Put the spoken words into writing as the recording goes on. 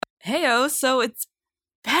Heyo, so it's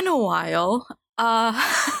been a while. I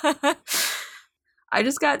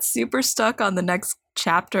just got super stuck on the next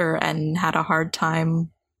chapter and had a hard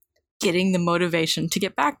time getting the motivation to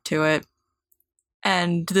get back to it.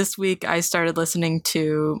 And this week I started listening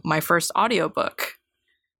to my first audiobook.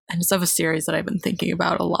 And it's of a series that I've been thinking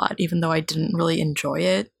about a lot, even though I didn't really enjoy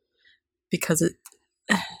it because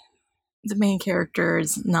the main character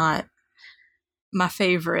is not my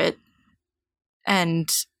favorite. And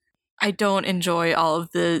I don't enjoy all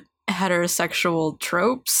of the heterosexual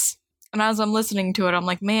tropes. And as I'm listening to it, I'm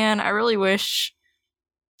like, man, I really wish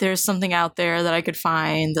there's something out there that I could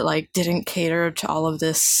find that didn't cater to all of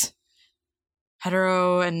this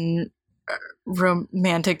hetero and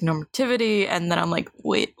romantic normativity. And then I'm like,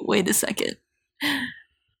 wait a second.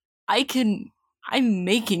 I'm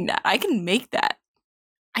making that. I can make that.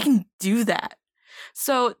 I can do that.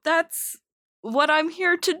 So that's what I'm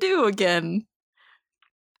here to do again.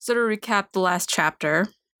 So to recap the last chapter,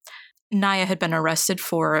 Naya had been arrested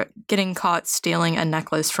for getting caught stealing a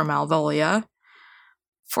necklace from Malvolia,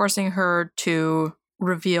 forcing her to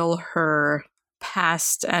reveal her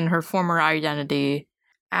past and her former identity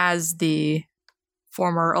as the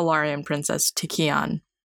former Alarian princess to Kian.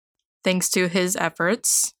 Thanks to his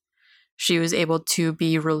efforts, she was able to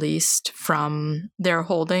be released from their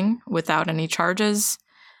holding without any charges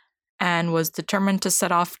and was determined to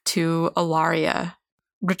set off to Alaria,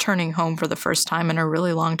 returning home for the first time in a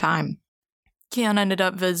really long time. Kian ended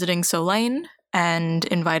up visiting Solane and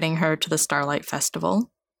inviting her to the Starlight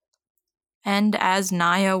Festival. And as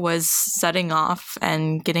Naya was setting off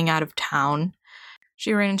and getting out of town,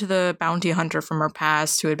 she ran into the bounty hunter from her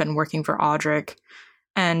past who had been working for Audric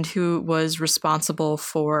and who was responsible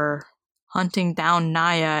for hunting down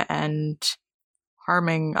Naya and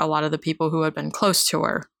harming a lot of the people who had been close to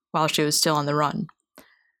her while she was still on the run.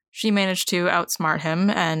 She managed to outsmart him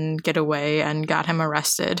and get away and got him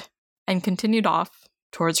arrested and continued off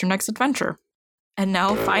towards her next adventure. And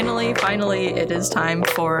now, finally, it is time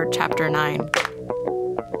for Chapter 9.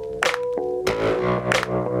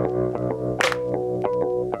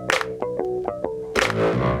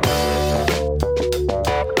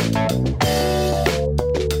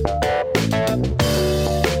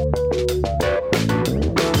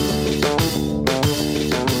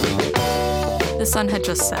 The sun had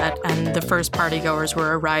just set, and the first partygoers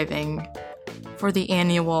were arriving for the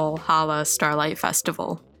annual Hala Starlight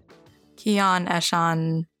Festival. Kian,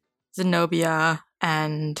 Eshan, Zenobia,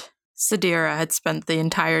 and Sadira had spent the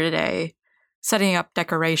entire day setting up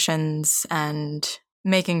decorations and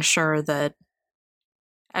making sure that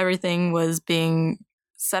everything was being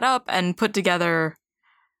set up and put together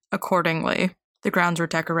accordingly. The grounds were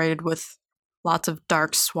decorated with lots of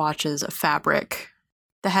dark swatches of fabric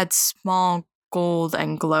that had small gold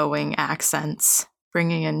and glowing accents,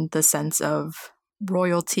 bringing in the sense of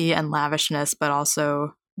royalty and lavishness, but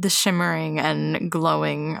also the shimmering and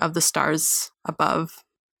glowing of the stars above,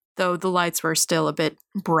 though the lights were still a bit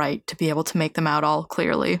bright to be able to make them out all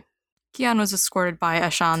clearly. Kian was escorted by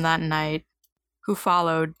Eshan that night, who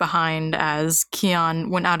followed behind as Kian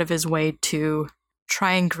went out of his way to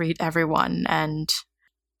try and greet everyone and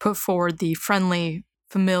put forward the friendly,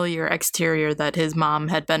 familiar exterior that his mom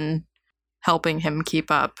had been helping him keep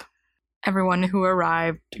up. Everyone who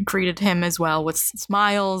arrived greeted him as well with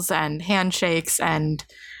smiles and handshakes and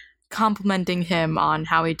complimenting him on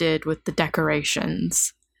how he did with the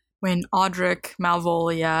decorations. When Audric,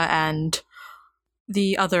 Malvolia, and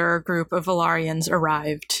the other group of Valarians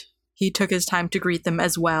arrived, he took his time to greet them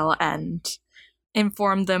as well and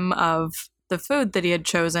informed them of the food that he had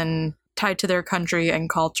chosen tied to their country and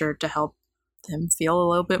culture to help them feel a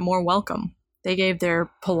little bit more welcome. They gave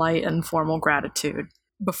their polite and formal gratitude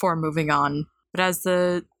before moving on. But as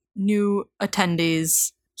the new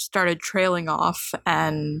attendees started trailing off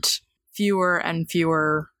and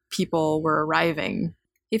fewer people were arriving,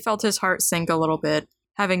 he felt his heart sink a little bit,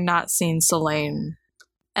 having not seen Selene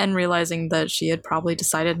and realizing that she had probably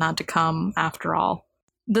decided not to come after all.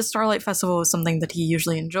 The Starlight Festival was something that he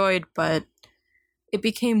usually enjoyed, but it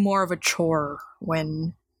became more of a chore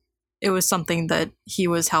when it was something that he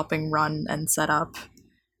was helping run and set up,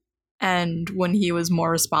 and when he was more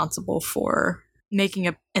responsible for making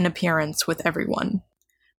an appearance with everyone.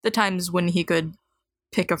 The times when he could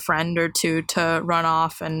pick a friend or two to run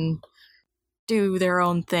off and do their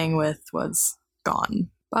own thing with was gone.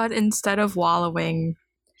 But instead of wallowing,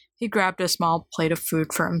 he grabbed a small plate of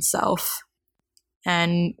food for himself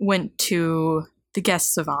and went to the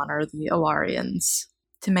guests of honor, the Alarians,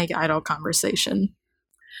 to make idle conversation.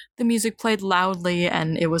 The music played loudly,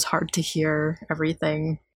 and it was hard to hear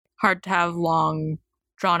everything. Hard to have long,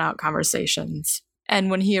 drawn-out conversations. And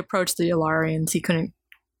when he approached the Ilarians, he couldn't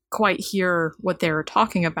quite hear what they were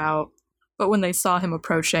talking about. But when they saw him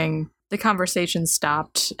approaching, the conversation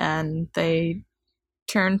stopped and they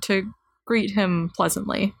turned to greet him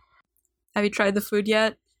pleasantly. "Have you tried the food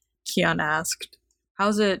yet?" Keon asked. How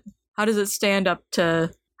does it stand up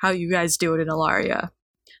to how you guys do it in Ilaria?"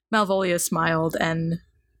 Malvolia smiled and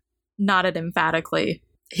nodded emphatically.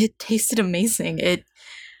 "It tasted amazing. It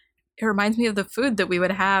reminds me of the food that we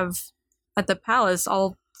would have at the palace,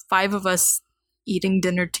 all 5 of us eating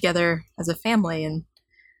dinner together as a family, and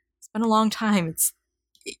it's been a long time.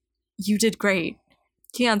 You did great."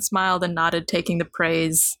 Keon smiled and nodded, taking the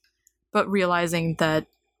praise, but realizing that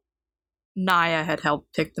Naya had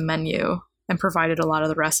helped pick the menu and provided a lot of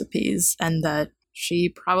the recipes, and that she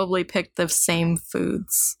probably picked the same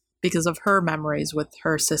foods because of her memories with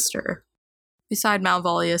her sister. Beside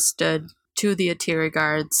Malvolia stood 2 of the Atiri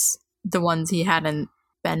guards, the ones he hadn't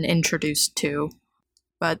been introduced to,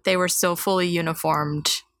 but they were still fully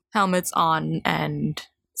uniformed, helmets on and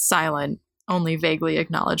silent, only vaguely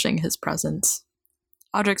acknowledging his presence.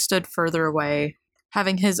 Audric stood further away,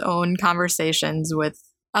 having his own conversations with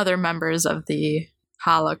other members of the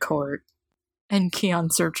Hala court, and Keon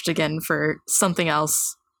searched again for something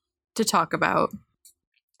else to talk about.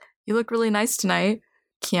 "You look really nice tonight,"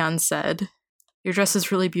 Keon said. "Your dress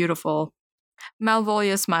is really beautiful."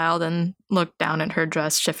 Malvolia smiled and looked down at her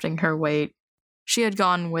dress, shifting her weight. She had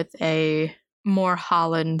gone with a more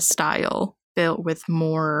Holland style, built with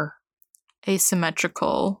more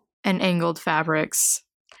asymmetrical and angled fabrics,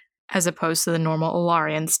 as opposed to the normal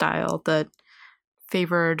Ilarian style that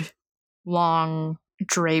favored long,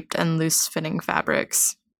 draped, and loose-fitting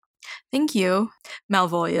fabrics. "Thank you,"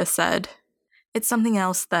 Malvolia said. "It's something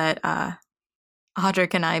else that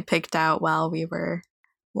Audric and I picked out while we were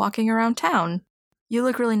walking around town. You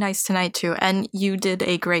look really nice tonight, too, and you did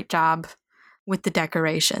a great job with the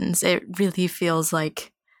decorations. It really feels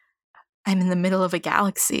like I'm in the middle of a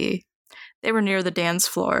galaxy." They were near the dance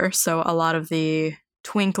floor, so a lot of the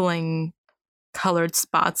twinkling colored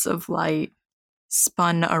spots of light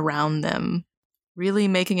spun around them, really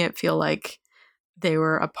making it feel like they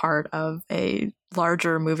were a part of a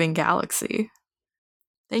larger moving galaxy.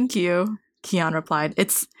 "Thank you," Keon replied.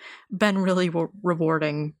 "It's been really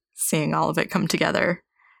rewarding seeing all of it come together.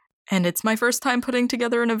 And it's my first time putting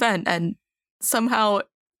together an event, and somehow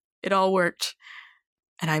it all worked.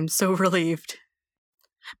 And I'm so relieved."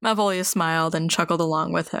 Malvolio smiled and chuckled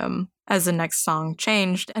along with him as the next song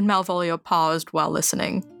changed, and Malvolio paused while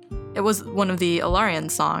listening. It was one of the Ilarian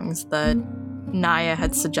songs that Naya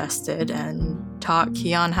had suggested and taught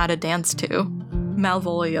Keon how to dance to.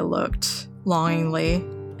 Malvolio looked longingly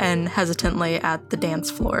and hesitantly at the dance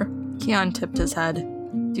floor. Keon tipped his head.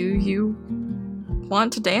 "Do you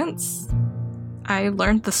want to dance? I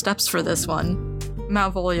learned the steps for this one."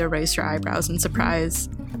 Malvolio raised her eyebrows in surprise.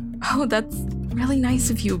 "Oh, that's really nice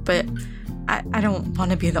of you, but I don't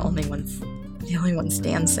want to be the only ones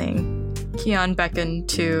dancing." Keon beckoned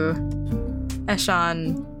to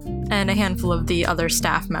Eshan and a handful of the other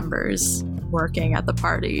staff members working at the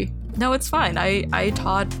party. "No, it's fine. I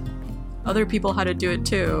taught other people how to do it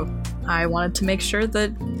too. I wanted to make sure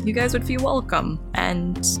that you guys would feel welcome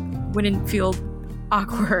and wouldn't feel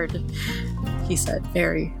awkward," he said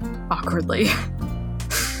very awkwardly.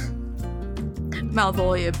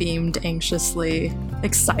 Malvolia beamed anxiously,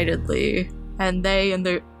 excitedly, and they and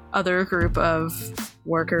the other group of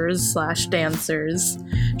workers/dancers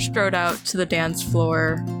strode out to the dance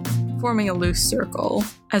floor, forming a loose circle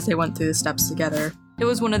as they went through the steps together. It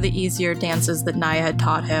was one of the easier dances that Naya had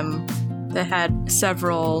taught him that had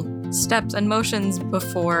several steps and motions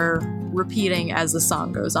before repeating as the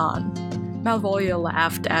song goes on. Malvolia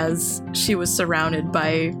laughed as she was surrounded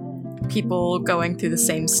by people going through the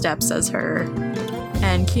same steps as her,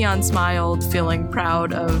 and Keon smiled, feeling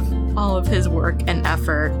proud of all of his work and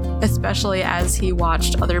effort, especially as he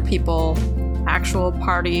watched other people, actual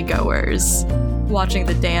party goers, watching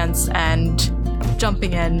the dance and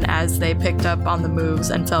jumping in as they picked up on the moves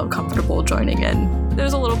and felt comfortable joining in. There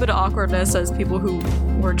was a little bit of awkwardness as people who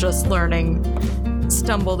were just learning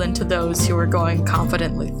stumbled into those who were going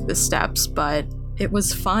confidently through the steps, but it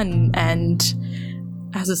was fun, and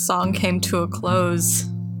as the song came to a close,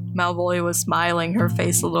 Malvolia was smiling, her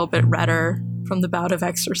face a little bit redder from the bout of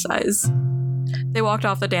exercise. They walked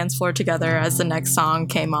off the dance floor together as the next song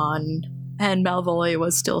came on, and Malvolia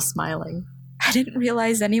was still smiling. "I didn't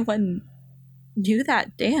realize anyone knew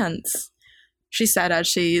that dance," she said as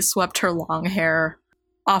she swept her long hair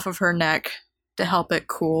off of her neck to help it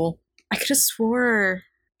cool. "I could have swore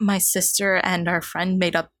my sister and our friend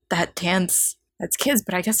made up that dance as kids,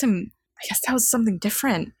 but I guess that was something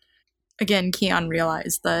different." Again, Keon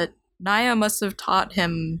realized that Naya must have taught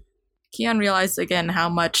him. Keon realized again how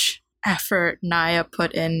much effort Naya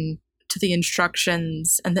put in to the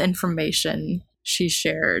instructions and the information she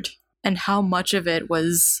shared, and how much of it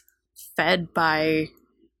was fed by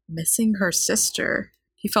missing her sister.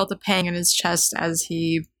 He felt a pang in his chest as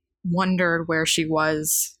he wondered where she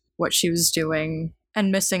was, what she was doing,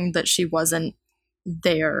 and missing that she wasn't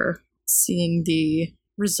there, seeing the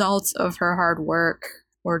results of her hard work,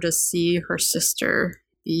 or to see her sister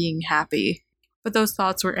being happy. But those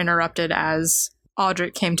thoughts were interrupted as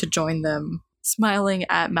Audric came to join them, smiling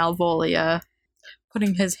at Malvolia,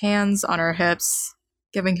 putting his hands on her hips,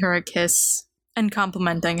 giving her a kiss, and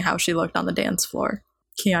complimenting how she looked on the dance floor.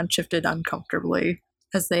 Keon shifted uncomfortably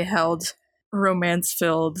as they held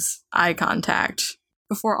romance-filled eye contact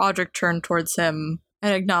before Audric turned towards him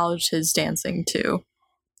and acknowledged his dancing too.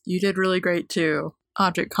 "You did really great too,"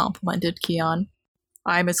 Audric complimented Keon.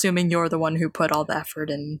 "I'm assuming you're the one who put all the effort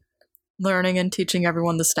in learning and teaching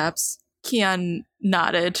everyone the steps?" Keon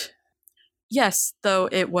nodded. "Yes, though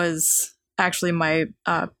it was actually my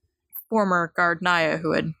former guard Naya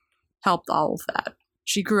who had helped all of that.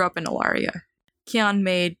 She grew up in Ilaria." Keon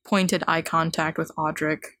made pointed eye contact with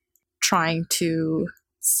Audric, trying to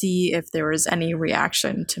see if there was any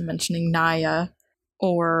reaction to mentioning Naya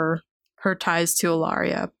or her ties to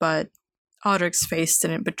Ilaria, but Audric's face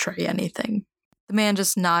didn't betray anything. The man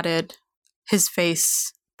just nodded, his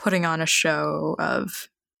face putting on a show of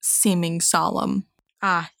seeming solemn.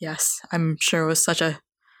 "Ah, yes, I'm sure it was such a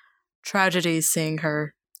tragedy seeing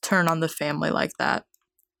her turn on the family like that.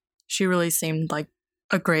 She really seemed like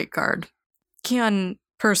a great guard." Keon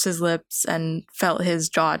pursed his lips and felt his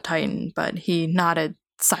jaw tighten, but he nodded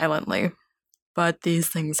silently. "But these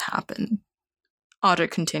things happen,"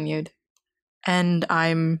 Audric continued, "and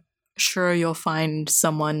I'm sure you'll find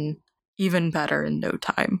someone even better in no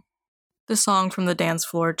time." The song from the dance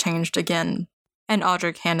floor changed again, and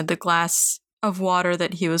Audric handed the glass of water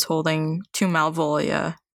that he was holding to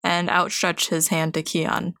Malvolia and outstretched his hand to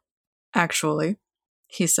Keon. "Actually,"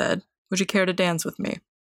 he said, "would you care to dance with me?"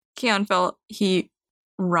 Keon felt heat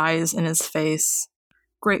rise in his face,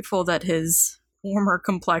 grateful that his former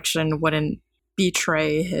complexion wouldn't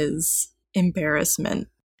betray his embarrassment.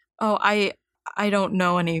 "Oh, I don't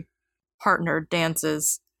know any partnered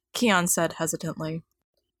dances," Keon said hesitantly.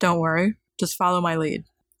 "Don't worry, just follow my lead,"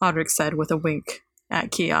 Audric said with a wink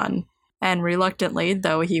at Keon, and reluctantly,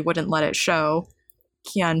 though he wouldn't let it show,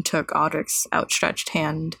 Keon took Audric's outstretched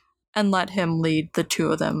hand and let him lead the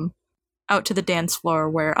two of them out to the dance floor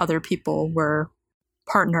where other people were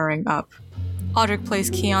partnering up. Audric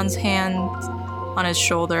placed Keon's hand on his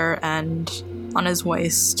shoulder and on his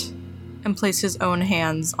waist, and placed his own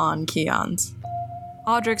hands on Keon's.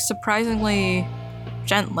 Audric surprisingly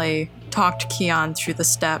gently talked Keon through the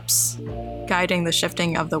steps, guiding the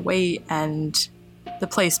shifting of the weight and the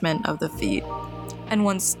placement of the feet. And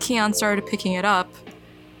once Keon started picking it up,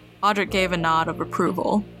 Audric gave a nod of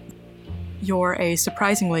approval. "You're a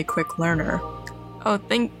surprisingly quick learner." "Oh,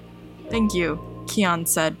 thank you," Keon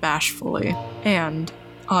said bashfully, and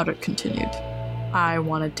Audric continued. "I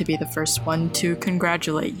wanted to be the first one to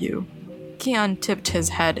congratulate you." Keon tipped his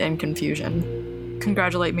head in confusion.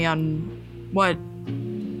 "Congratulate me on what?"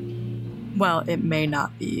 "Well, it may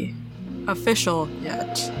not be official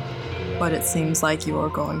yet, but it seems like you are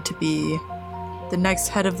going to be the next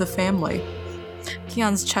head of the family."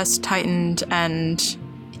 Keon's chest tightened and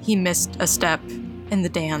he missed a step in the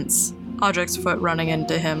dance, Audric's foot running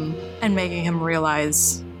into him and making him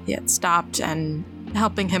realize he had stopped and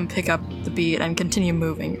helping him pick up the beat and continue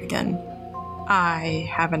moving again. "I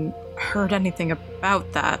haven't heard anything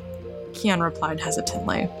about that," Keon replied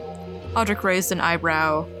hesitantly. Audric raised an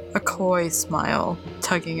eyebrow, a coy smile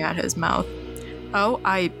tugging at his mouth. "Oh,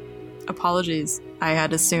 apologies. I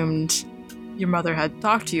had assumed your mother had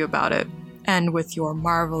talked to you about it. And with your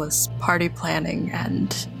marvelous party planning and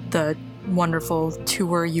the wonderful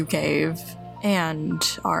tour you gave,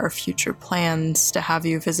 and our future plans to have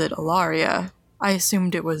you visit Ilaria, I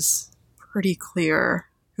assumed it was pretty clear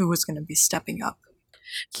who was going to be stepping up."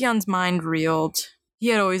 Keon's mind reeled. He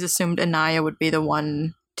had always assumed Anaya would be the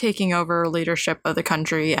one taking over leadership of the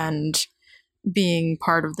country and being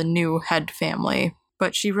part of the new head family,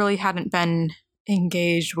 but she really hadn't been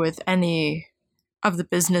engaged with any of the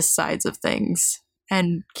business sides of things,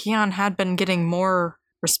 and Keon had been getting more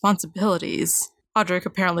responsibilities. Audric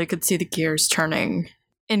apparently could see the gears turning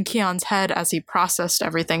in Keon's head as he processed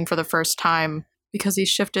everything for the first time, because he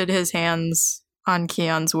shifted his hands on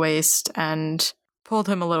Keon's waist and pulled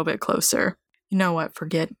him a little bit closer. "You know what,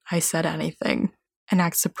 forget I said anything, and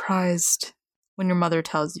act surprised when your mother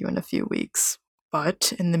tells you in a few weeks."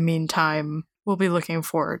 But in the meantime, we'll be looking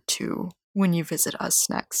forward to when you visit us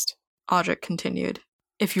next. Audric continued.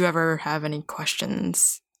 If you ever have any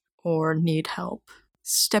questions or need help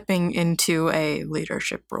stepping into a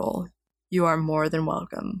leadership role, you are more than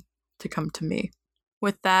welcome to come to me.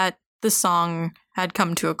 With that, the song had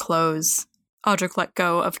come to a close. Audric let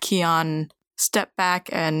go of Kian, stepped back,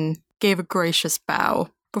 and gave a gracious bow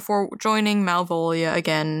before joining Malvolia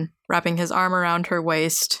again, wrapping his arm around her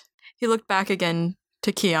waist. He looked back again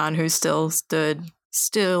to Kian, who still stood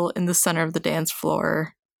still in the center of the dance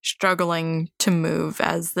floor, struggling to move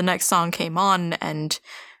as the next song came on and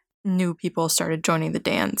new people started joining the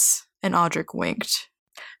dance, and Audric winked.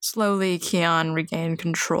 Slowly, Kian regained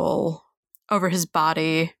control over his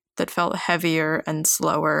body that felt heavier and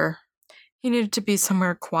slower. He needed to be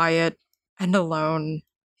somewhere quiet and alone.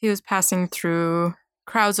 He was passing through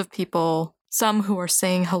crowds of people, some who were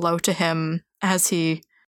saying hello to him as he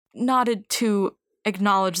nodded to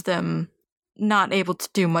acknowledge them, not able to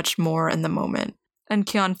do much more in the moment. And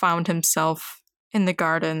Kian found himself in the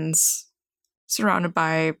gardens, surrounded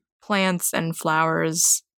by plants and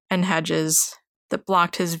flowers and hedges that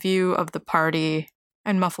blocked his view of the party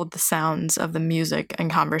and muffled the sounds of the music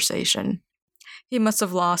and conversation. He must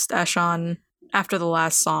have lost Eshan after the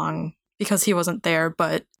last song because he wasn't there,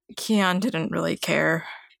 but Kian didn't really care.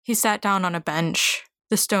 He sat down on a bench,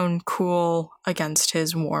 the stone cool against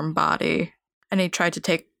his warm body, and he tried to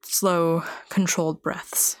take slow, controlled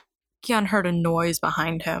breaths. Kian heard a noise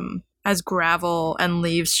behind him as gravel and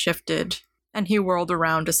leaves shifted, and he whirled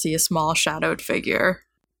around to see a small shadowed figure.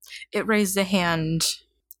 It raised a hand,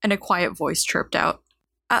 and a quiet voice chirped out.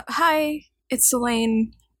 Hi, it's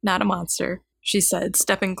Selene, not a monster, she said,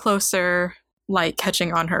 stepping closer, light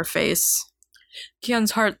catching on her face.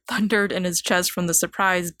 Kian's heart thundered in his chest from the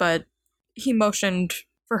surprise, but he motioned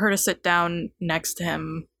for her to sit down next to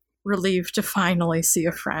him, relieved to finally see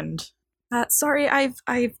a friend. Sorry,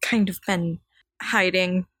 I've kind of been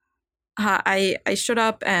hiding. I showed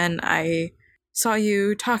up and I saw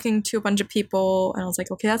you talking to a bunch of people, and I was like,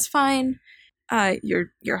 okay, that's fine.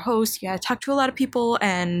 Your host, yeah, I talked to a lot of people,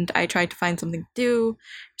 and I tried to find something to do,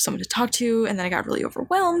 someone to talk to, and then I got really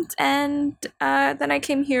overwhelmed, and then I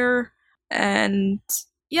came here, and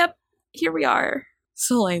yep, here we are,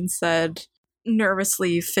 Selene said,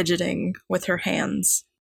 nervously fidgeting with her hands.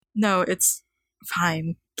 No, it's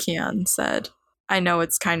fine, Kian said. I know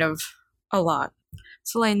it's kind of a lot.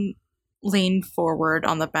 Selene leaned forward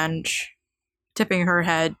on the bench, tipping her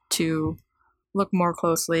head to look more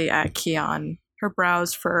closely at Kian, her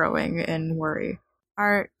brows furrowing in worry.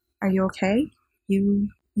 Are you okay? You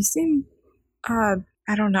seem, I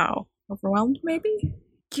don't know, overwhelmed maybe?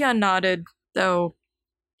 Kian nodded, though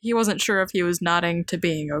he wasn't sure if he was nodding to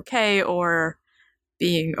being okay or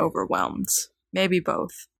being overwhelmed. Maybe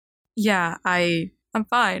both. Yeah, I'm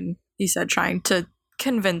fine, he said, trying to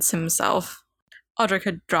convince himself. Audric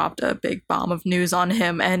had dropped a big bomb of news on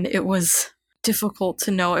him, and it was difficult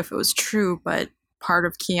to know if it was true, but part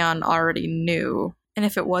of Kian already knew. And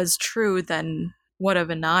if it was true, then what of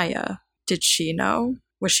Anaya? Did she know?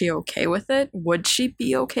 Was she okay with it? Would she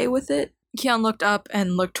be okay with it? Kian looked up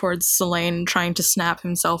and looked towards Selene, trying to snap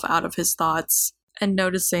himself out of his thoughts, and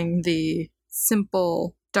noticing the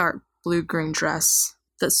simple, dark blue-green dress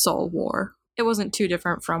that Sol wore. It wasn't too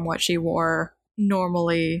different from what she wore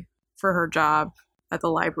normally for her job at the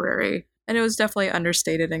library, and it was definitely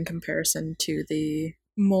understated in comparison to the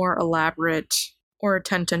more elaborate or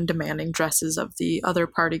attention-demanding dresses of the other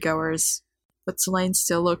partygoers. But Selene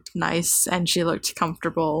still looked nice, and she looked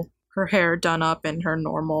comfortable, her hair done up in her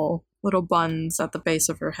normal little buns at the base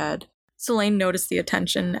of her head. Selene noticed the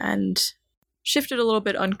attention and shifted a little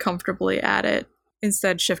bit uncomfortably at it,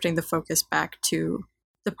 instead shifting the focus back to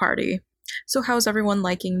the party. So how's everyone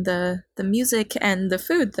liking the music and the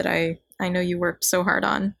food that I know you worked so hard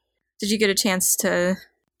on? Did you get a chance to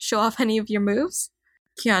show off any of your moves?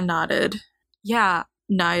 Kian nodded. Yeah,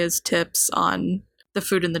 Naya's tips on the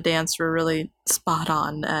food and the dance were really spot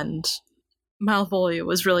on, and Malvolia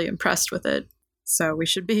was really impressed with it. So we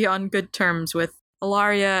should be on good terms with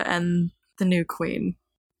Ilaria and the new queen.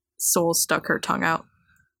 Sol stuck her tongue out.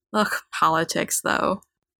 Ugh, politics, though.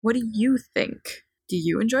 What do you think? Do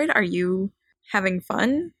you enjoy it? Are you having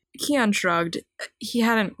fun? Kian shrugged. He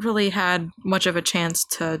hadn't really had much of a chance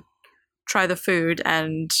to try the food,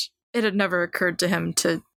 and it had never occurred to him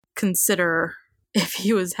to consider if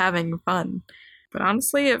he was having fun. But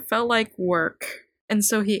honestly, it felt like work. And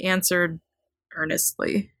so he answered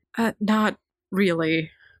earnestly, not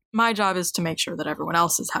really. My job is to make sure that everyone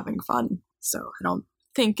else is having fun, so I don't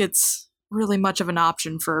think it's really much of an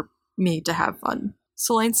option for me to have fun.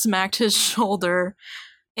 Selene smacked his shoulder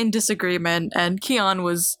in disagreement, and Keon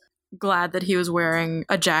was glad that he was wearing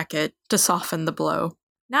a jacket to soften the blow.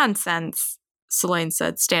 Nonsense, Selene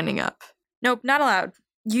said, standing up. Nope, not allowed.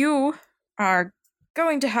 You are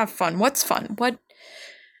going to have fun. What's fun? What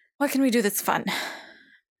can we do that's fun?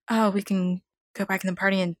 Oh, we can go back in the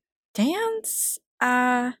party and dance?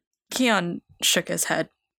 Keon shook his head.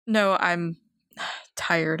 No, I'm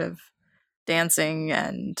tired of dancing,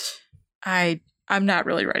 and I'm not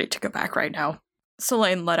really ready to go back right now.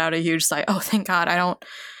 Selene let out a huge sigh. Oh, thank God, I don't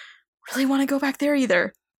really want to go back there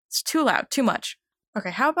either. It's too loud, too much.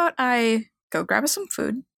 Okay, how about I go grab us some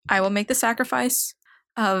food? I will make the sacrifice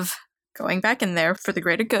of going back in there for the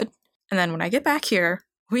greater good, and then when I get back here,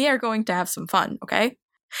 we are going to have some fun, okay?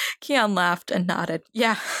 Keon laughed and nodded.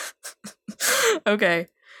 Yeah. Okay.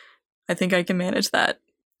 I think I can manage that.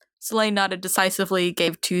 Selene nodded decisively,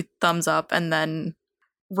 gave 2 thumbs up, and then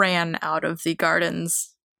ran out of the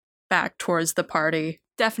gardens back towards the party,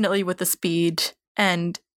 definitely with the speed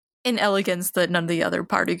and an elegance that none of the other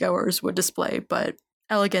partygoers would display, but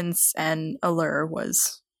elegance and allure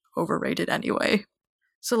was overrated anyway.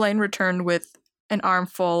 Selene returned with an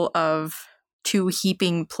armful of 2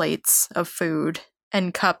 heaping plates of food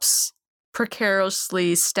and cups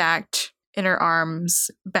precariously stacked in her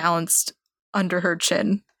arms, balanced under her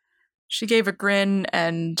chin. She gave a grin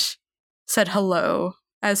and said hello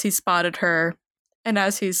as he spotted her, and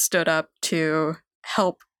as he stood up to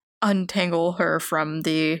help untangle her from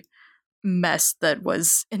the mess that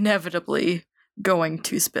was inevitably going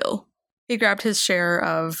to spill. He grabbed his share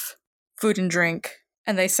of food and drink,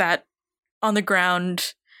 and they sat on the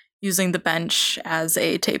ground using the bench as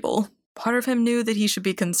a table. Part of him knew that he should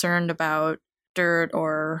be concerned about dirt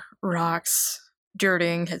or rocks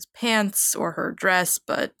dirtying his pants or her dress,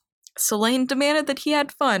 but Selene demanded that he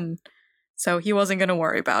had fun, so he wasn't going to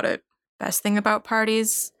worry about it. Best thing about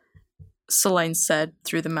parties, Selene said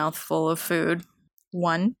through the mouthful of food.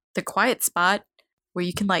 1, the quiet spot where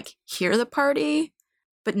you can, hear the party,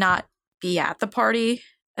 but not be at the party.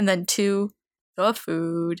 And then 2, the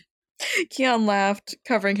food. Keon laughed,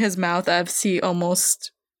 covering his mouth as he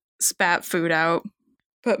almost spat food out,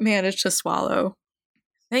 but managed to swallow.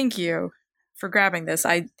 Thank you for grabbing this.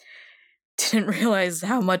 I didn't realize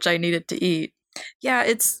how much I needed to eat. Yeah,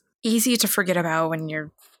 it's easy to forget about when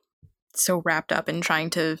you're so wrapped up in trying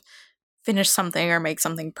to finish something or make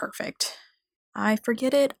something perfect. I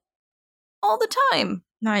forget it all the time.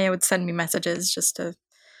 Naya would send me messages just to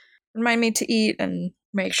remind me to eat and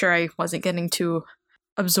make sure I wasn't getting too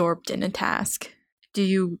absorbed in a task. Do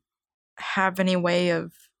you have any way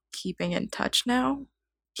of keeping in touch now?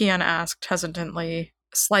 Keon asked hesitantly,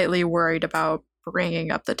 slightly worried about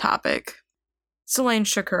bringing up the topic. Selene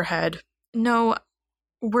shook her head. No,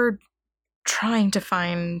 we're trying to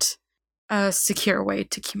find a secure way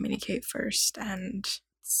to communicate first, and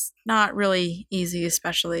it's not really easy,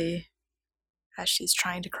 especially as she's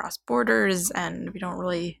trying to cross borders, and we don't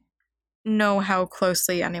really know how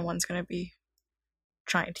closely anyone's going to be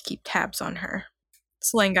trying to keep tabs on her.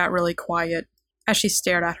 Selene got really quiet as she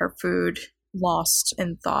stared at her food, lost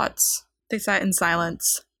in thoughts. They sat in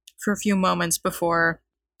silence for a few moments before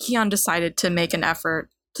Keon decided to make an effort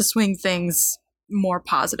to swing things more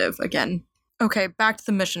positive again. Okay, back to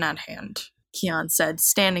the mission at hand, Keon said,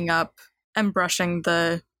 standing up and brushing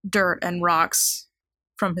the dirt and rocks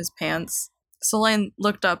from his pants. Selene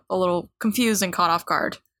looked up a little confused and caught off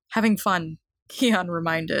guard. Having fun, Keon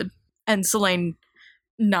reminded, and Selene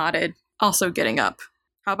nodded, also getting up.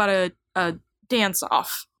 How about a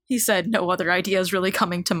dance-off? He said, no other ideas really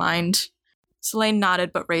coming to mind. Selene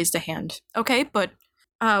nodded but raised a hand. Okay, but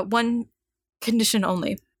one condition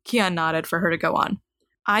only. Keon nodded for her to go on.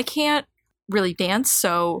 I can't really dance,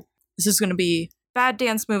 so this is going to be bad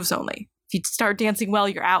dance moves only. If you start dancing well,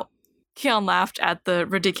 you're out. Keon laughed at the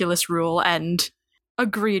ridiculous rule and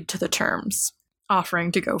agreed to the terms,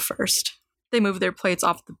 offering to go first. They moved their plates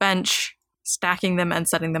off the bench, stacking them and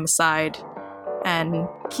setting them aside, and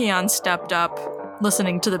Keon stepped up,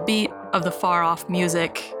 listening to the beat of the far-off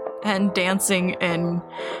music and dancing in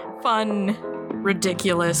fun,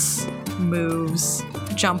 ridiculous moves,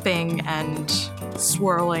 jumping and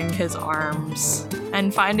swirling his arms,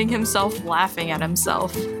 and finding himself laughing at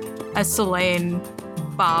himself as Selene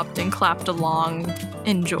bobbed and clapped along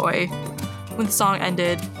in joy. When the song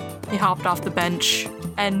ended, he hopped off the bench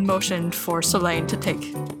and motioned for Selene to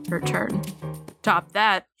take her turn. Top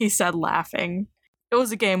that, he said, laughing. It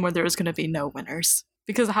was a game where there was going to be no winners,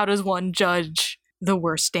 because how does one judge the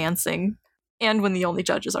worst dancing? And when the only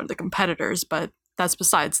judges are the competitors, but that's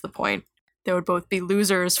besides the point. They would both be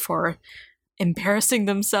losers for embarrassing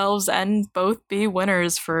themselves and both be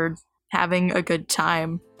winners for having a good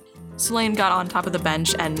time. Selene got on top of the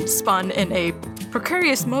bench and spun in a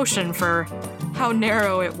precarious motion for how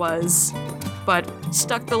narrow it was, but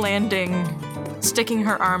stuck the landing, sticking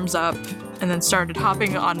her arms up, and then started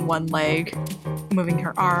hopping on one leg, moving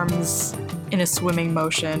her arms in a swimming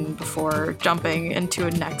motion before jumping into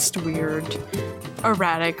a next weird,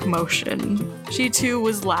 erratic motion. She too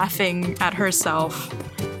was laughing at herself,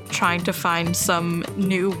 trying to find some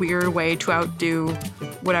new weird way to outdo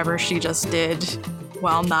whatever she just did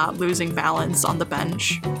while not losing balance on the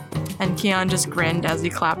bench. And Kian just grinned as he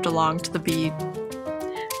clapped along to the beat.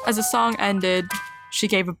 As the song ended, she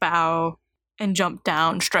gave a bow and jumped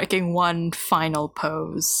down, striking one final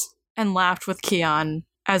pose, and laughed with Kian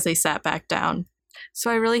as they sat back down.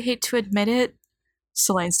 "So I really hate to admit it,"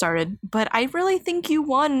 Selene started, "but I really think you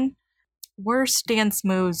won worst dance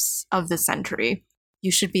moves of the century.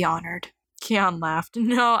 You should be honored." Kian laughed.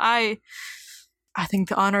 "No, I think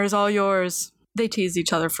the honor is all yours." They teased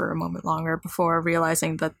each other for a moment longer before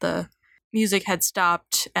realizing that the music had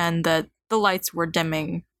stopped and that the lights were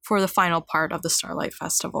dimming for the final part of the Starlight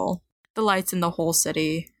Festival. The lights in the whole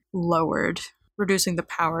city lowered, reducing the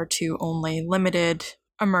power to only limited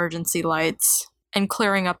emergency lights and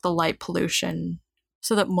clearing up the light pollution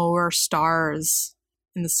so that more stars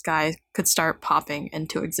in the sky could start popping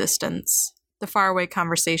into existence. The faraway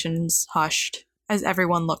conversations hushed as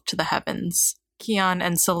everyone looked to the heavens. Kian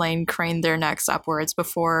and Selene craned their necks upwards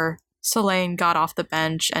before Selene got off the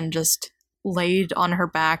bench and just laid on her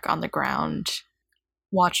back on the ground,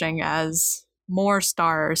 watching as more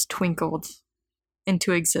stars twinkled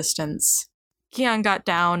into existence. Kian got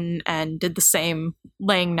down and did the same,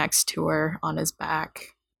 laying next to her on his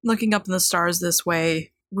back. Looking up in the stars this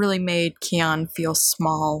way really made Kian feel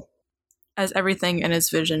small, as everything in his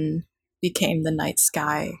vision became the night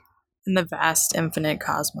sky and the vast infinite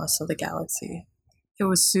cosmos of the galaxy. It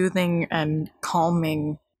was soothing and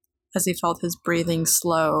calming as he felt his breathing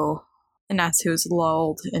slow and as he was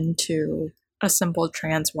lulled into a simple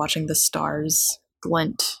trance watching the stars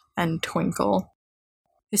glint and twinkle.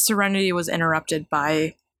 His serenity was interrupted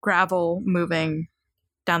by gravel moving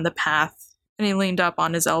down the path, and he leaned up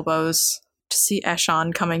on his elbows to see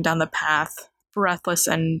Eshan coming down the path, breathless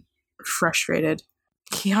and frustrated.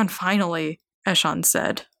 "Kian, finally," Eshan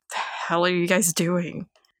said. "The hell are you guys doing?"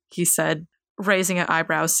 he said, raising an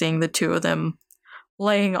eyebrow seeing the two of them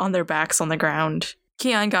laying on their backs on the ground.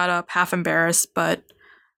 Kian got up, half embarrassed, but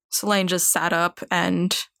Selene just sat up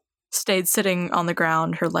and stayed sitting on the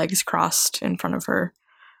ground, her legs crossed in front of her.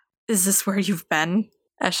 "Is this where you've been?"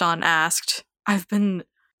 Eshan asked. I've been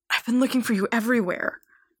looking for you everywhere.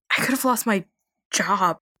 I could have lost my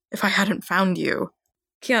job if I hadn't found you."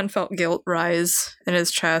 Kian felt guilt rise in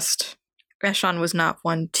his chest. Eshan was not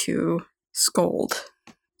one to scold,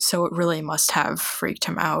 so it really must have freaked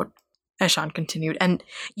him out. Eshan continued, "And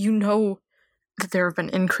you know that there have been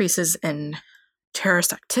increases in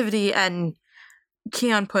terrorist activity," and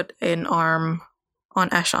Kian put an arm on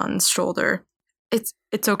Eshan's shoulder.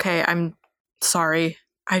 It's okay, I'm sorry.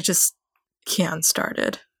 Kian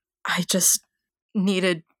started. "I just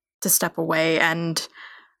needed to step away, and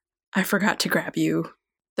I forgot to grab you."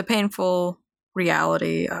 The painful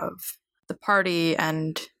reality of the party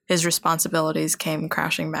and his responsibilities came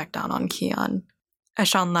crashing back down on Kian.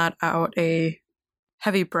 Eshan let out a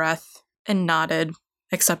heavy breath and nodded,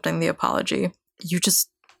 accepting the apology. "You just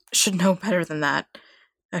should know better than that,"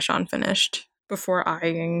 Eshan finished, before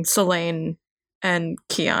eyeing Selene and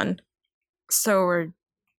Kian. "So are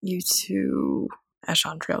you two?"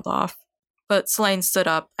 Eshan trailed off. But Selene stood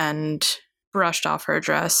up and brushed off her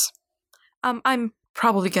dress. I'm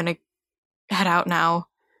probably gonna head out now,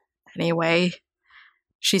 anyway,"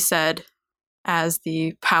 she said, as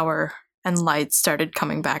the power and lights started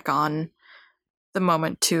coming back on, the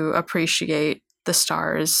moment to appreciate the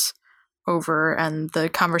stars over and the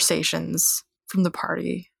conversations from the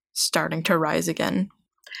party starting to rise again.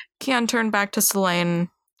 Kian turned back to Selene,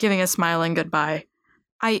 giving a smiling goodbye.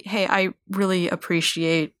 I really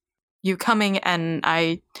appreciate you coming, and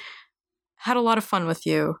I had a lot of fun with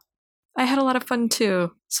you." "I had a lot of fun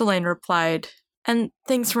too," Selene replied, "and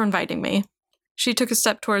thanks for inviting me." She took a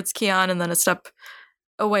step towards Kian and then a step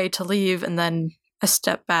away to leave and then a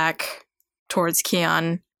step back towards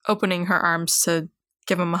Kian, opening her arms to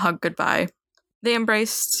give him a hug goodbye. They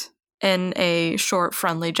embraced in a short,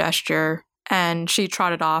 friendly gesture, and she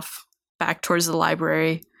trotted off back towards the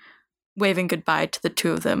library, waving goodbye to the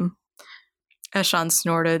two of them. Eshan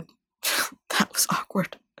snorted. That was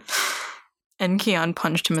awkward. And Kian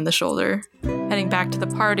punched him in the shoulder, heading back to the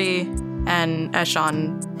party, and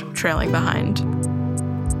Eshan trailing behind.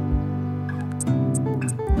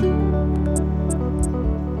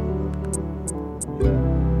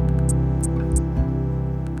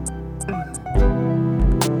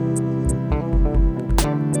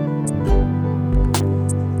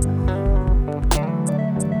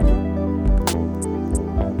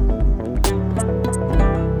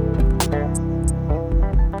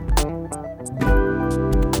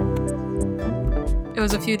 It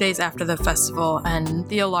was a few days after the festival, and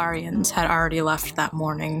the Alarians had already left that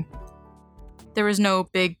morning. There was no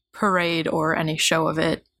big parade or any show of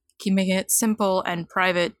it, keeping it simple and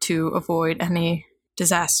private to avoid any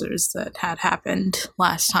disasters that had happened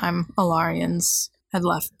last time Alarians had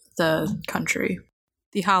left the country.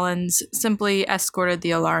 The Hollands simply escorted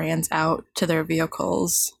the Alarians out to their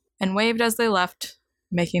vehicles and waved as they left,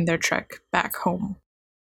 making their trek back home.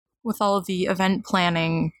 With all of the event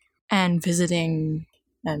planning and visiting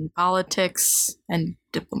and politics and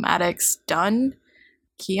diplomatics done,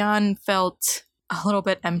 Kian felt a little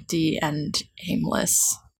bit empty and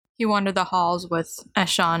aimless. He wandered the halls with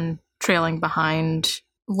Eshan trailing behind,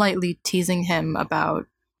 lightly teasing him about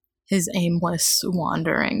his aimless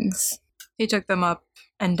wanderings. He took them up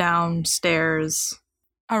and down stairs,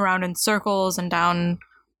 around in circles and down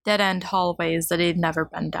dead-end hallways that he'd never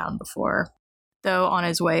been down before. Though on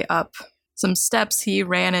his way up some steps, he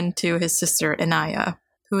ran into his sister Inaya,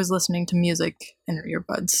 who was listening to music in her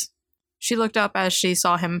earbuds. She looked up as she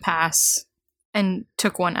saw him pass and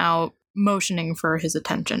took one out, motioning for his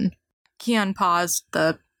attention. Kian paused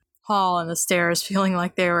the hall and the stairs, feeling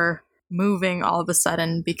like they were moving all of a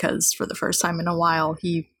sudden because for the first time in a while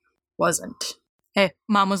he wasn't. "Hey,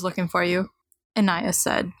 Mom was looking for you," Inaya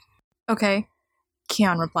said. "Okay,"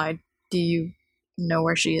 Kian replied. "Do you know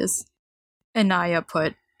where she is?" Inaya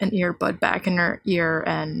put an earbud back in her ear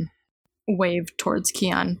and waved towards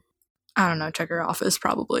Kian. "I don't know, check her office,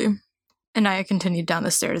 probably." Inaya continued down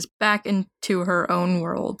the stairs, back into her own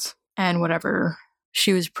world and whatever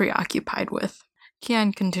she was preoccupied with.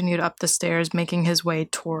 Kian continued up the stairs, making his way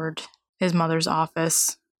toward his mother's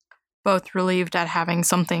office, both relieved at having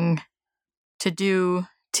something to do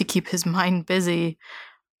to keep his mind busy,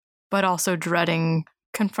 but also dreading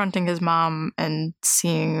confronting his mom and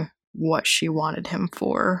seeing what she wanted him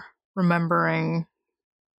for, remembering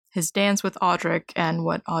his dance with Audric and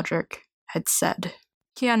what Audric had said.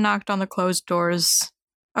 Kian knocked on the closed doors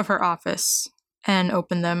of her office and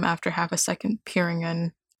opened them after half a second peering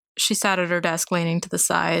in. She sat at her desk leaning to the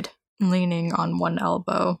side, leaning on one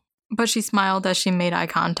elbow, but she smiled as she made eye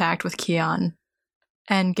contact with Kian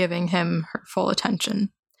and giving him her full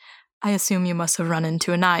attention. "I assume you must have run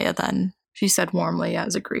into Inaya then," she said warmly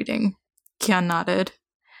as a greeting. Kian nodded.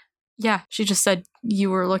 "Yeah, she just said you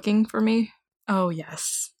were looking for me." "Oh,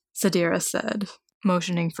 yes," Sadira said,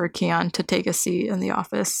 motioning for Kian to take a seat in the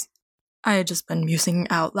office. "I had just been musing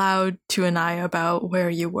out loud to Inaya about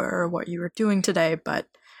where you were, what you were doing today, but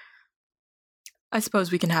I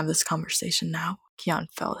suppose we can have this conversation now." Kian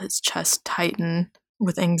felt his chest tighten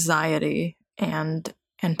with anxiety and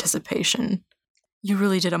anticipation. "You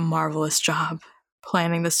really did a marvelous job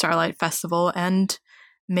planning the Starlight Festival and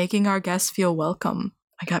making our guests feel welcome.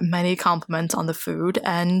 I got many compliments on the food,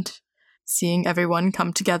 and seeing everyone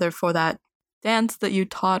come together for that dance that you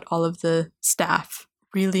taught all of the staff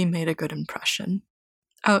really made a good impression."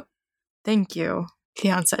 "Oh, thank you,"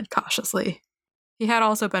 Kian said cautiously. He had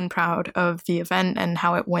also been proud of the event and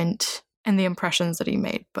how it went and the impressions that he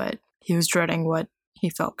made, but he was dreading what he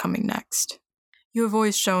felt coming next. "You have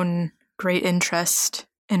always shown great interest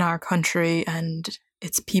in our country and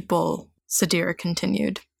its people," Sadira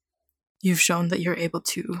continued. "You've shown that you're able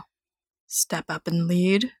to step up and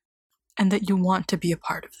lead, and that you want to be a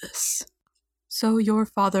part of this. So your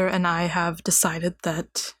father and I have decided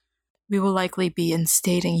that we will likely be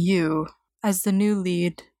instating you as the new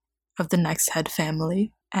lead of the next head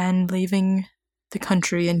family and leaving the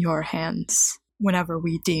country in your hands whenever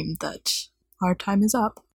we deem that our time is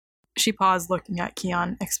up." She paused, looking at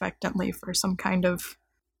Kian expectantly for some kind of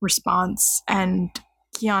response, and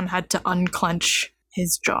Kian had to unclench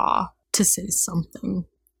his jaw to say something.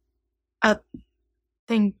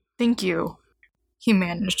 Thank you," he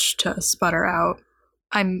managed to sputter out.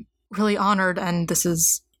 "I'm really honored, and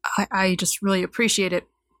I just really appreciate it.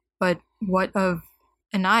 But what of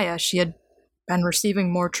Inaya? She had been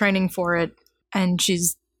receiving more training for it, and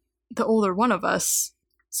she's the older one of us."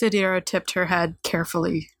 Sidira tipped her head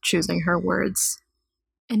carefully, choosing her words.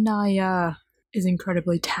 "Inaya is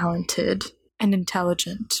incredibly talented and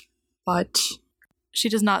intelligent, but she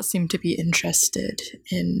does not seem to be interested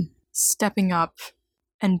in stepping up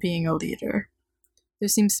and being a leader. There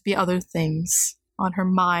seems to be other things on her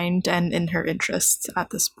mind and in her interests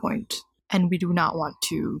at this point, and we do not want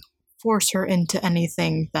to force her into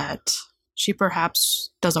anything that she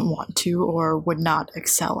perhaps doesn't want to or would not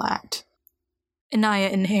excel at."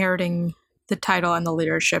 Inaya inheriting the title and the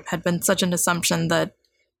leadership had been such an assumption that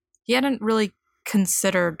he hadn't really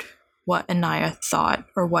considered what Inaya thought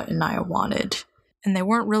or what Inaya wanted, and they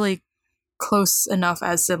weren't really close enough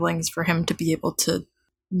as siblings for him to be able to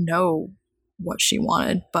know what she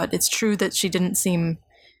wanted, but it's true that she didn't seem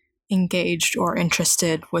engaged or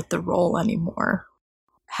interested with the role anymore.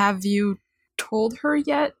 Have you told her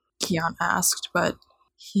yet? Kian asked, but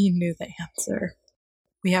he knew the answer.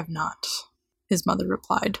 We have not, his mother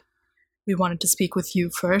replied. We wanted to speak with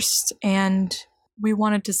you first, and we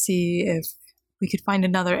wanted to see if we could find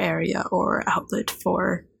another area or outlet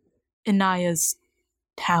for Inaya's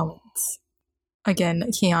talents. Again,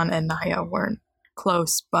 Kian and Naya weren't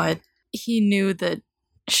close, but he knew that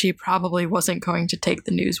she probably wasn't going to take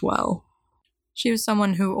the news well. She was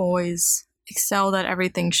someone who always excelled at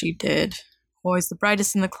everything she did, always the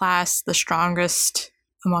brightest in the class, the strongest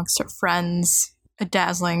amongst her friends, a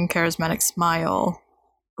dazzling, charismatic smile,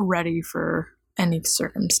 ready for any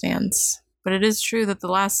circumstance. But it is true that the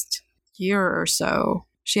last year or so,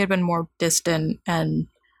 she had been more distant and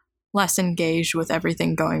less engaged with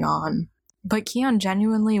everything going on. But Kian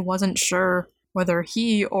genuinely wasn't sure whether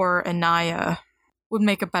he or Inaya would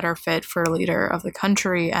make a better fit for leader of the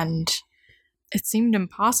country, and it seemed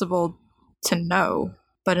impossible to know.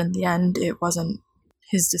 But in the end, it wasn't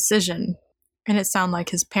his decision, and it sounded like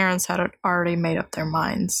his parents had already made up their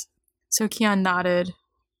minds. So Kian nodded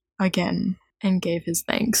again and gave his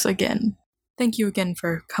thanks again. Thank you again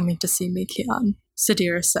for coming to see me, Kian,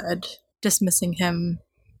 Sadir said, dismissing him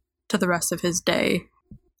to the rest of his day.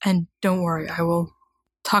 And don't worry, I will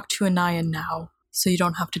talk to Inaya now, so you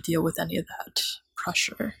don't have to deal with any of that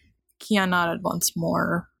pressure. Kian nodded once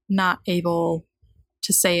more, not able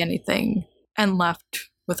to say anything, and left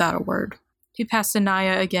without a word. He passed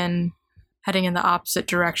Inaya again, heading in the opposite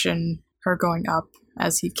direction, her going up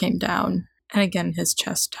as he came down, and again his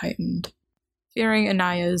chest tightened. Fearing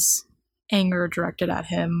Inaya's anger directed at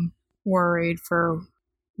him, worried for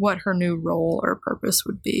what her new role or purpose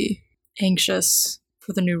would be, anxious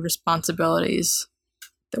for the new responsibilities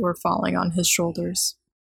that were falling on his shoulders.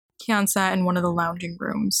 Kian sat in one of the lounging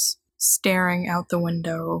rooms, staring out the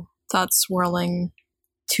window, thoughts swirling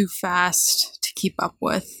too fast to keep up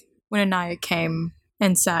with, when Inaya came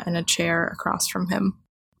and sat in a chair across from him.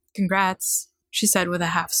 Congrats, she said with a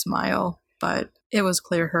half smile, but it was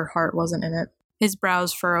clear her heart wasn't in it. His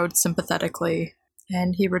brows furrowed sympathetically,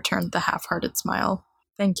 and he returned the half-hearted smile.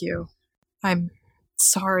 Thank you. I'm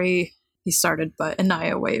sorry, he started, but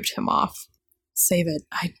Inaya waved him off. Save it.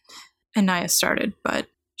 Inaya started, but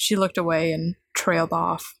she looked away and trailed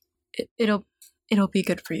off. It'll be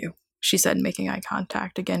good for you, she said, making eye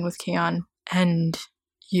contact again with Kian, and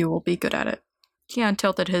you will be good at it. Kian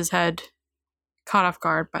tilted his head, caught off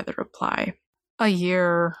guard by the reply. A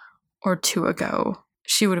year or two ago,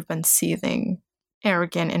 she would have been seething,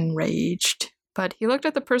 arrogant, enraged. But he looked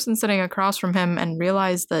at the person sitting across from him and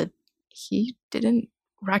realized that he didn't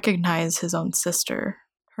recognize his own sister.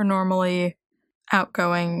 Her normally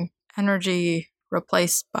outgoing energy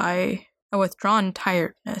replaced by a withdrawn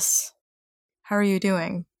tiredness. How are you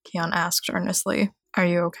doing? Kian asked earnestly. Are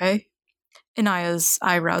you okay? Inaya's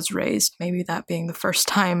eyebrows raised, maybe that being the first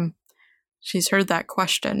time she's heard that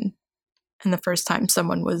question, and the first time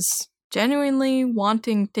someone was genuinely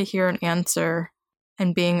wanting to hear an answer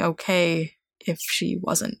and being okay if she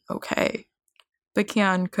wasn't okay. But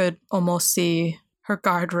Kian could almost see her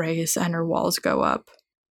guard raise and her walls go up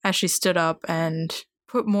as she stood up and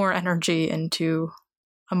put more energy into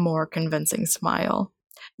a more convincing smile.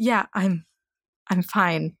 Yeah, I'm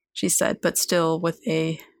fine, she said, but still with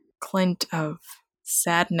a glint of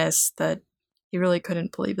sadness that he really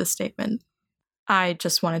couldn't believe the statement. I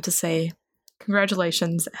just wanted to say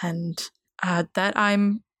congratulations and that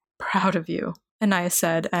I'm proud of you, Anaya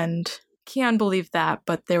said, and Kian believed that,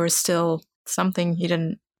 but there was still something he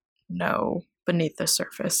didn't know beneath the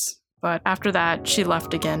surface. But after that, she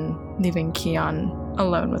left again, leaving Kian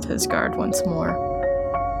alone with his guard once more.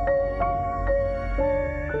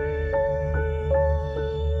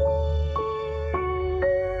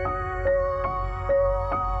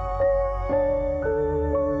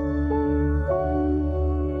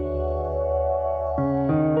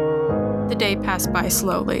 The day passed by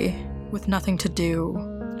slowly, with nothing to do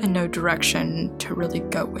and no direction to really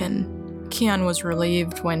go in. Kian was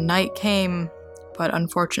relieved when night came, but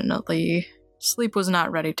unfortunately, sleep was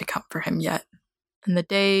not ready to come for him yet, and the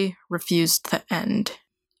day refused to end.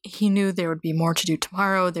 He knew there would be more to do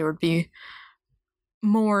tomorrow, there would be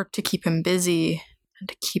more to keep him busy and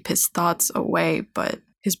to keep his thoughts away, but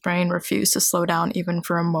his brain refused to slow down even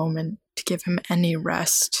for a moment, to give him any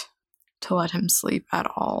rest, to let him sleep at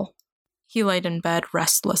all. He laid in bed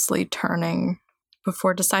restlessly turning,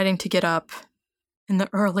 before deciding to get up in the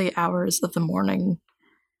early hours of the morning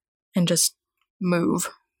and just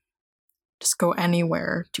move. Just go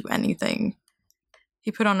anywhere, do anything.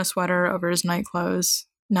 He put on a sweater over his night clothes,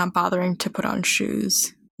 not bothering to put on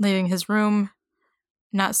shoes, leaving his room,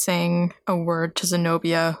 not saying a word to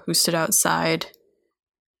Zenobia, who stood outside,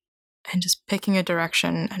 and just picking a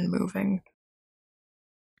direction and moving.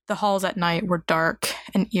 The halls at night were dark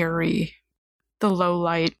and eerie, the low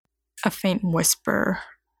light a faint whisper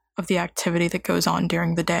of the activity that goes on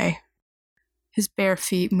during the day. His bare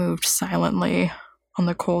feet moved silently on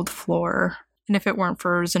the cold floor, and if it weren't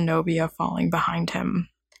for Zenobia falling behind him,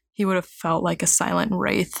 he would have felt like a silent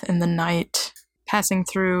wraith in the night, passing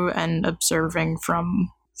through and observing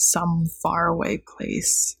from some faraway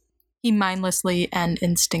place. He mindlessly and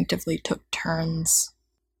instinctively took turns,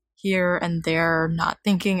 here and there, not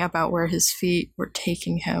thinking about where his feet were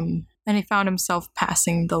taking him, and he found himself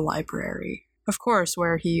passing the library. Of course,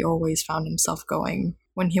 where he always found himself going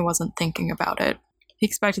when he wasn't thinking about it. He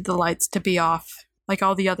expected the lights to be off, like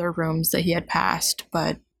all the other rooms that he had passed,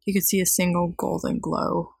 but he could see a single golden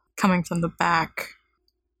glow coming from the back,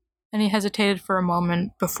 and he hesitated for a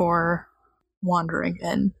moment before wandering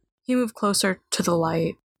in. He moved closer to the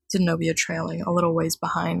light, Zenobia trailing a little ways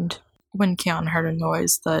behind, when Kian heard a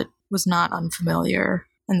noise that was not unfamiliar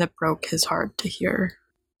and that broke his heart to hear.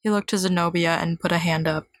 He looked to Zenobia and put a hand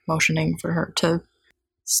up, motioning for her to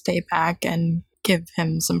stay back and give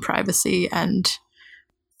him some privacy, and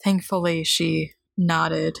thankfully she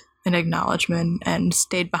nodded in acknowledgement and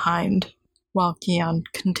stayed behind while Kian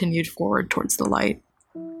continued forward towards the light.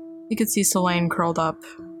 You could see Selene curled up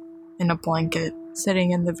in a blanket,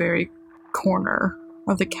 sitting in the very corner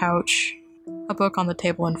of the couch, a book on the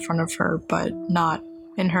table in front of her, but not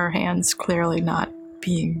in her hands, clearly not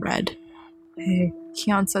being read. Hey,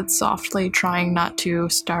 Kian said softly, trying not to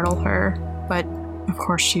startle her, but of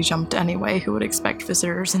course she jumped anyway. Who would expect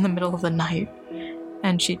visitors in the middle of the night?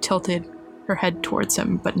 And she tilted her head towards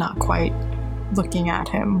him, but not quite looking at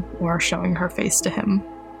him or showing her face to him.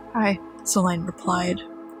 "Hi," Selene replied,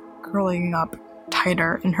 curling up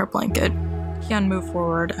tighter in her blanket. Kian moved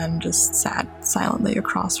forward and just sat silently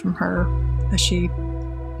across from her as she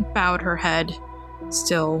bowed her head,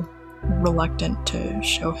 still reluctant to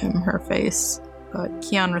show him her face. But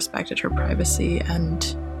Kian respected her privacy and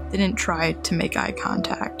didn't try to make eye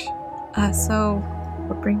contact. So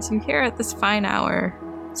what brings you here at this fine hour?"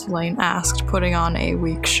 Selene asked, putting on a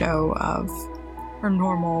weak show of her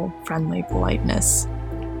normal, friendly politeness.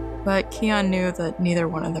 But Kian knew that neither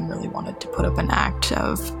one of them really wanted to put up an act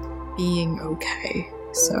of being okay,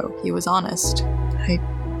 so he was honest. "I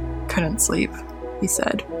couldn't sleep," he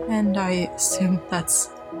said, "and I assume that's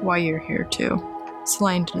why you're here too."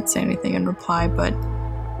 Selene didn't say anything in reply, but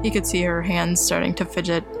he could see her hands starting to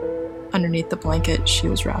fidget underneath the blanket she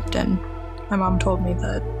was wrapped in. "My mom told me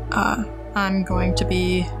that I'm going to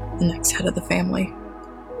be the next head of the family,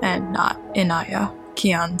 and not Inaya,"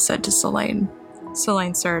 Kian said to Selene.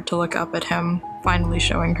 Selene started to look up at him, finally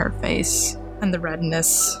showing her face, and the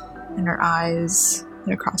redness in her eyes,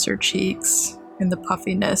 and across her cheeks, and the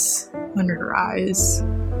puffiness under her eyes.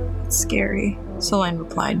 "It's scary," Selene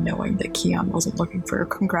replied, knowing that Kian wasn't looking for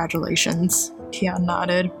congratulations. Kian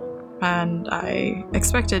nodded, and I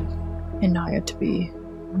expected Inaya to be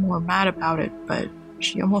more mad about it, but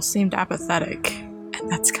she almost seemed apathetic, and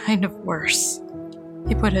that's kind of worse.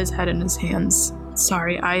 He put his head in his hands.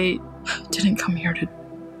 "Sorry, I didn't come here to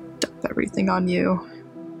dump everything on you."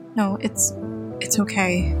 "No, it's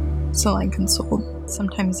okay," Selene consoled.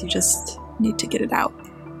 "Sometimes you just need to get it out.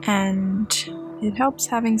 And it helps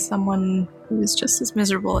having someone who is just as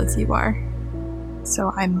miserable as you are.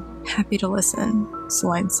 So I'm happy to listen,"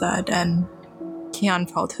 Selene said, and Kian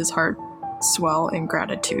felt his heart swell in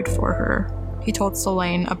gratitude for her. He told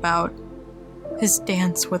Selene about his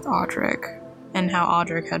dance with Audric, and how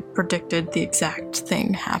Audric had predicted the exact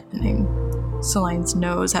thing happening. Selene's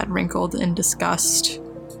nose had wrinkled in disgust.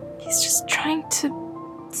 "He's just trying to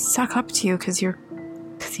suck up to you because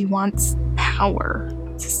he wants power.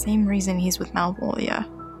 It's the same reason he's with Malvolia."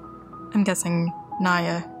 "I'm guessing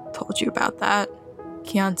Naya told you about that,"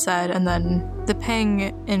 Kian said, and then the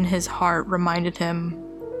pang in his heart reminded him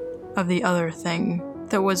of the other thing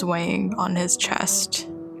that was weighing on his chest.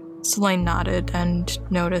 Selene nodded and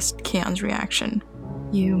noticed Kian's reaction.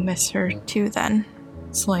 "You miss her too, then?"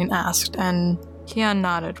 Selene asked, and Kian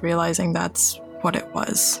nodded, realizing that's what it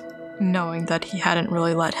was, knowing that he hadn't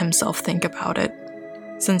really let himself think about it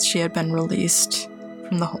since she had been released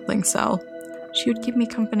from the holding cell. "She would keep me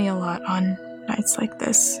company a lot on nights like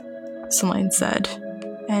this," Selene said,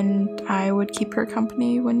 "and I would keep her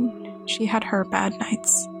company when she had her bad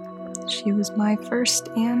nights. She was my first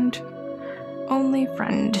and only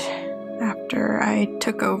friend after I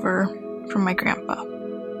took over from my grandpa.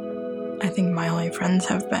 I think my only friends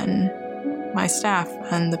have been my staff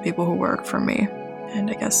and the people who work for me, And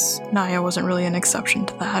I guess Naya wasn't really an exception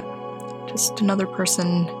to that. Just another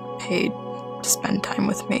person paid to spend time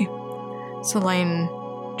with me. Selene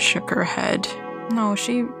shook her head. No,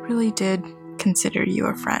 she really did consider you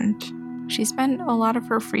a friend. She spent a lot of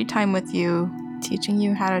her free time with you, teaching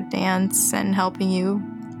you how to dance and helping you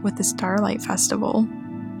with the Starlight Festival.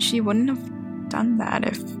 She wouldn't have done that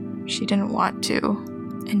if she didn't want to.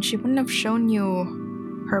 And she wouldn't have shown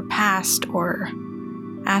you her past or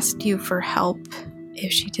asked you for help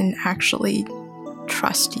if she didn't actually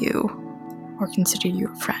trust you or consider you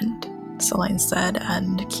a friend, Selene said,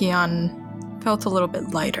 and Kian felt a little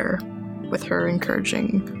bit lighter with her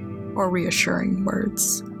encouraging or reassuring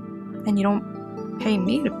words. And you don't pay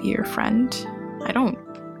me to be your friend. I don't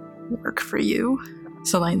work for you,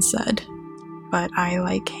 Selene said. But I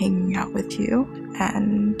like hanging out with you,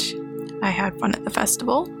 and I had fun at the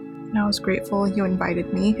festival, and I was grateful you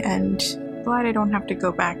invited me, and glad I don't have to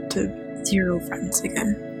go back to 0 friends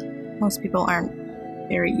again. Most people aren't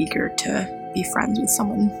very eager to be friends with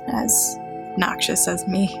someone as obnoxious as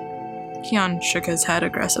me. Kian shook his head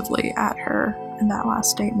aggressively at her in that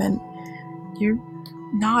last statement. You're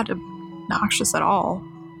not obnoxious at all,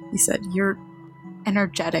 he said. You're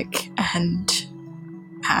energetic and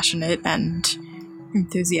passionate and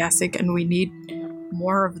enthusiastic, and we need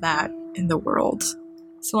more of that in the world.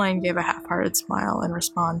 Selene gave a half-hearted smile in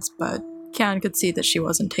response, but Kian could see that she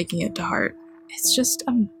wasn't taking it to heart. It's just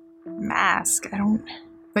a mask.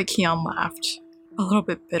 But Kian laughed, a little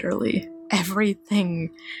bit bitterly.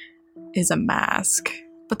 Everything is a mask,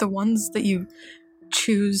 but the ones that you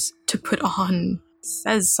choose to put on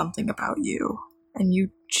says something about you, and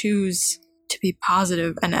you choose to be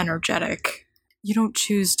positive and energetic. You don't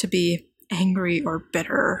choose to be angry or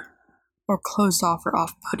bitter or closed off or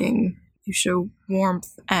off-putting. You show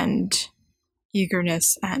warmth and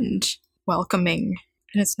eagerness and welcoming.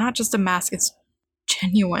 And it's not just a mask, it's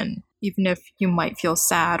genuine. Even if you might feel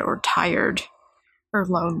sad or tired or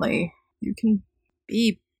lonely, you can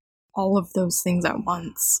be all of those things at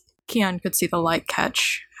once. Kian could see the light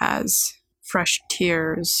catch as fresh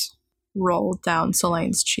tears rolled down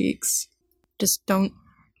Selene's cheeks. Just don't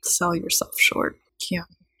sell yourself short, Kian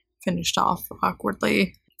finished off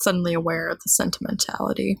awkwardly, suddenly aware of the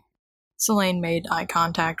sentimentality. Selene made eye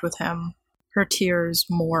contact with him, her tears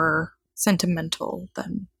more sentimental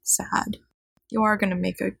than sad. You are going to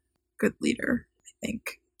make a good leader, I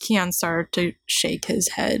think. Kian started to shake his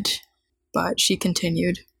head, but she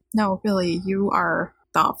continued. No, really, you are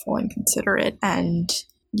thoughtful and considerate, and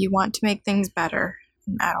you want to make things better.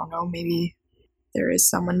 I don't know, maybe there is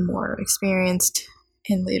someone more experienced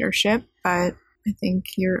in leadership, but I think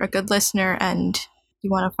you're a good listener, and you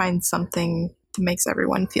want to find something that makes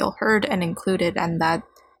everyone feel heard and included, and that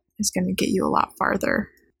is going to get you a lot farther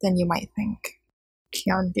than you might think.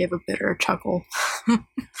 Kian gave a bitter chuckle.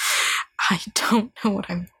 I don't know what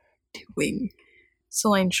I'm doing.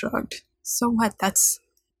 Selene shrugged. So what? That's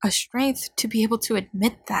a strength to be able to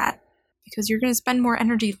admit that, because you're going to spend more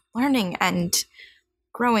energy learning and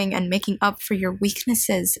growing and making up for your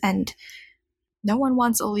weaknesses, and no one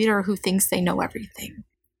wants a leader who thinks they know everything.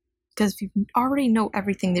 Because if you already know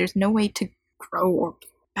everything, there's no way to grow or be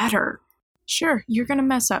better. Sure, you're going to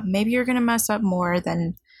mess up. Maybe you're going to mess up more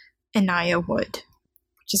than Anaya would.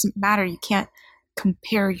 It doesn't matter. You can't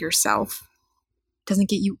compare yourself. It doesn't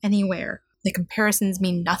get you anywhere. The comparisons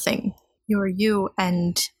mean nothing. You are you,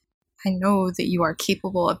 and I know that you are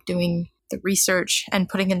capable of doing the research and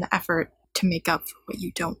putting in the effort to make up for what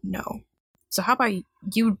you don't know. So how about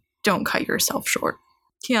you don't cut yourself short?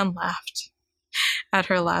 Kian laughed at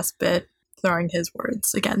her last bit, throwing his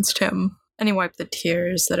words against him, and he wiped the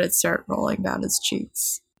tears that had started rolling down his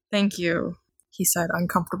cheeks. Thank you, he said,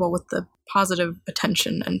 uncomfortable with the positive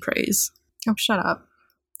attention and praise. Oh, shut up,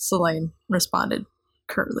 Selene responded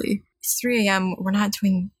curtly. It's 3 a.m. We're not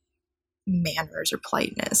doing manners or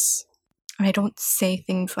politeness. And I don't say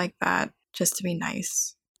things like that just to be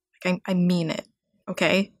nice. Like, I mean it,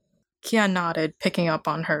 okay? Kian nodded, picking up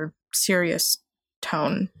on her serious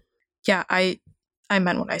tone. Yeah, I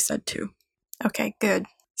meant what I said too. Okay, good,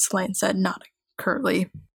 Selene said, nodding curtly.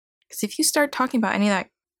 Because if you start talking about any of that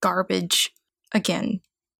garbage again,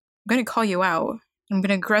 I'm going to call you out. I'm going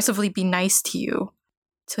to aggressively be nice to you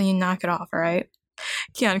till you knock it off, alright?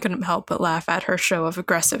 Kian couldn't help but laugh at her show of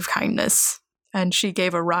aggressive kindness, and she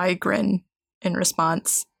gave a wry grin in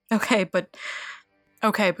response. Okay, but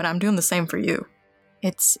I'm doing the same for you.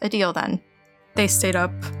 It's a deal then. They stayed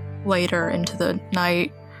up later into the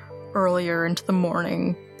night, earlier into the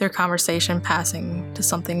morning, their conversation passing to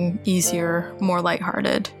something easier, more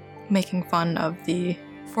lighthearted, making fun of the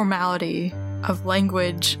formality of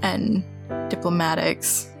language and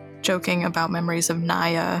diplomatics, joking about memories of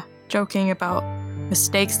Naya, joking about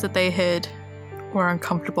mistakes that they hid or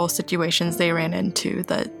uncomfortable situations they ran into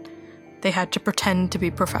that they had to pretend to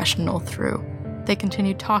be professional through. They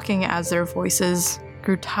continued talking as their voices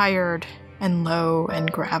grew tired and low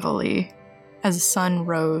and gravelly as the sun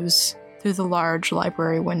rose through the large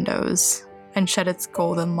library windows and shed its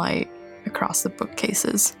golden light across the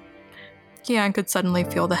bookcases. Kian could suddenly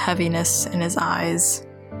feel the heaviness in his eyes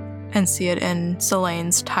and see it in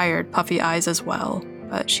Selene's tired, puffy eyes as well,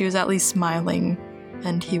 but she was at least smiling,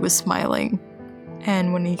 and he was smiling.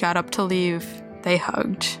 And when he got up to leave, they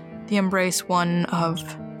hugged. The embrace one of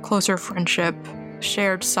closer friendship,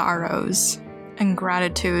 shared sorrows, and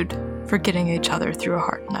gratitude for getting each other through a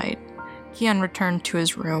hard night. Kian returned to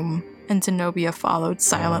his room, and Zenobia followed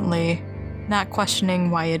silently, not questioning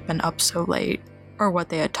why he had been up so late or what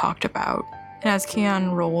they had talked about. And as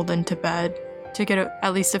Kian rolled into bed to get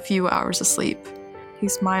at least a few hours of sleep, he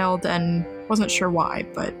smiled and wasn't sure why,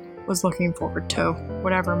 but was looking forward to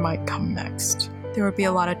whatever might come next. There would be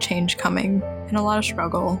a lot of change coming and a lot of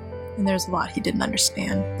struggle, and there's a lot he didn't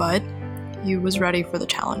understand, but he was ready for the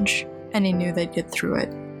challenge, and he knew they'd get through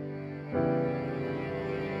it.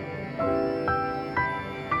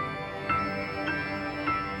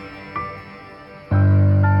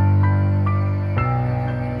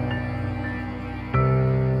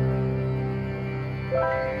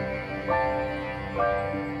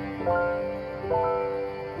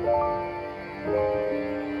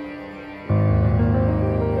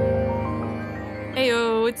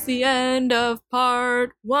 Heyo, it's the end of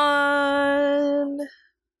part 1.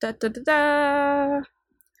 Da da da da.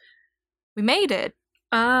 We made it.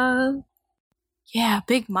 Yeah,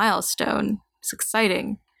 big milestone. It's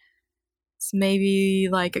exciting. It's maybe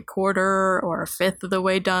like a quarter or a fifth of the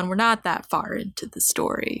way done. We're not that far into the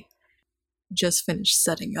story. Just finished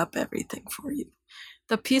setting up everything for you.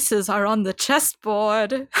 The pieces are on the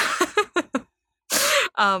chessboard.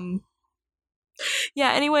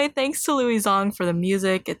 Yeah, anyway, thanks to Louis Zong for the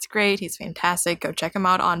music. It's great. He's fantastic. Go check him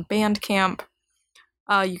out on Bandcamp.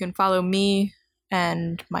 You can follow me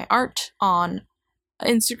and my art on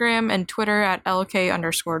Instagram and Twitter at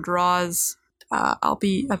LK_draws. I'll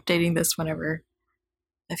be updating this whenever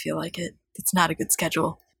I feel like it. It's not a good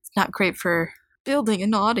schedule. It's not great for building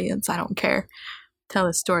an audience. I don't care. Tell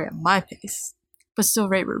a story at my pace. But still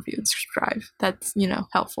rate, review, and subscribe. That's,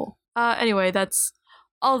 helpful. Anyway, that's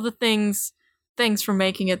all the things. Thanks for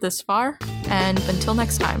making it this far, and until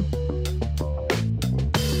next time.